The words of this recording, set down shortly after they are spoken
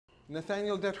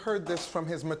Nathaniel Dett heard this from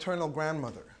his maternal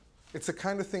grandmother. It's the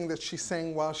kind of thing that she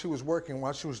sang while she was working,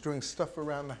 while she was doing stuff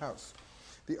around the house.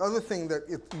 The other thing that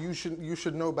you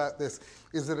should know about this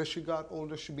is that as she got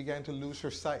older, she began to lose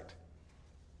her sight.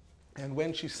 And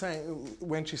when she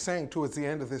sang towards the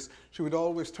end of this, she would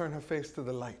always turn her face to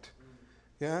the light.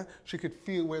 Yeah? She could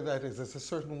feel where that is. There's a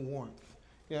certain warmth.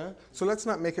 Yeah? So let's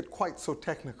not make it quite so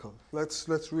technical.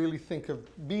 Let's really think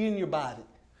of be in your body.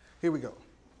 Here we go.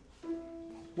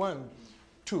 1,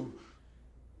 2.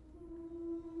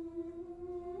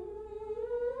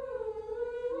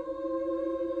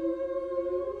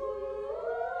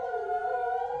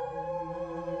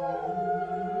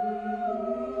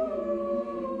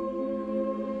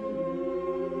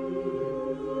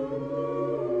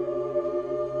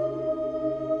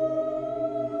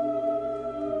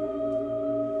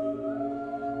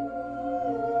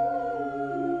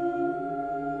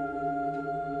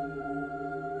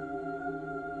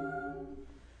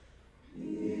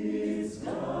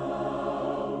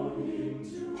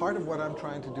 Part of what I'm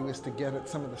trying to do is to get at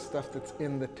some of the stuff that's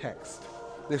in the text.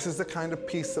 This is the kind of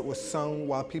piece that was sung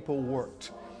while people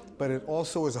worked, but it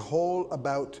also is a whole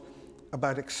about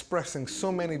expressing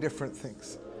so many different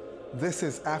things. This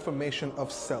is affirmation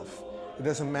of self. It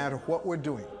doesn't matter what we're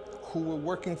doing, who we're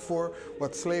working for,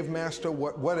 what slave master,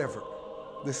 whatever.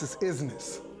 This is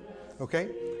isness, okay?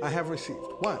 I have received.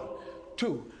 1,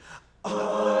 2. I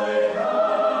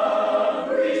have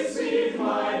received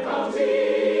my bounty.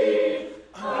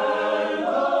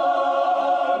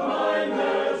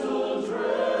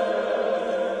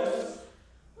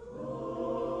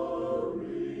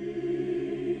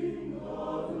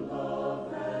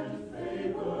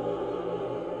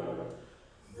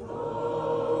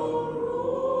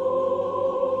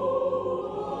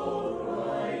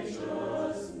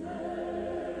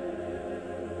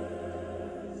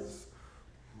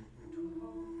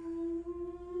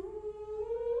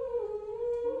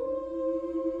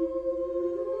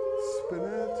 Spin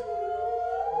it.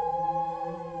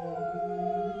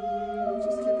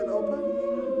 Just keep it open.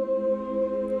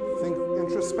 Think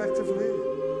introspectively.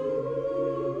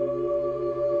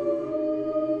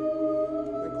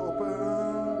 Think open.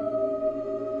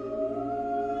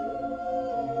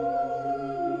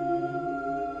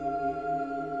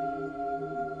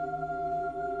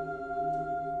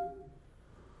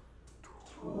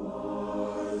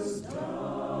 Twas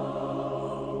down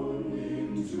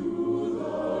into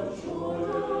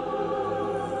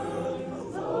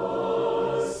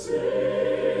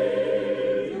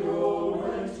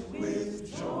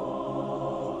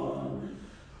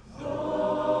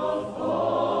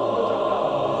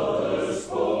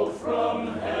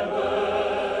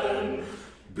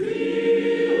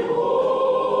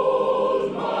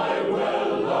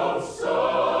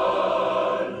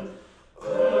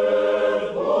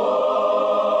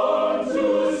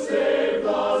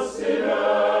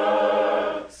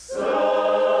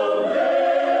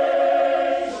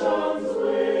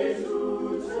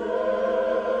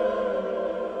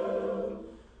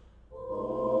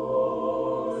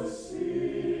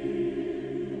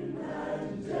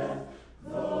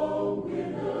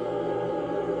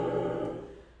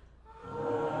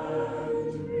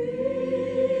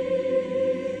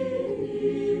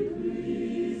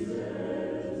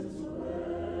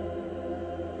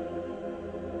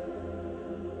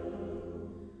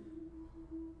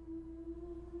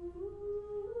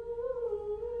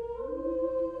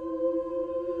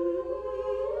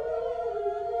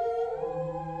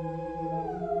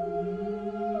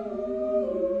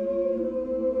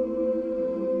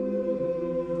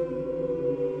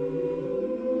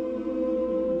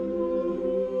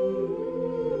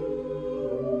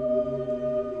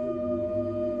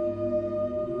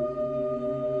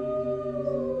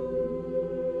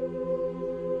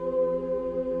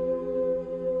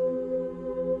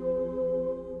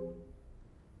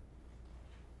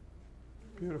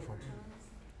beautiful.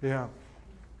 Yeah,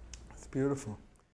 it's beautiful.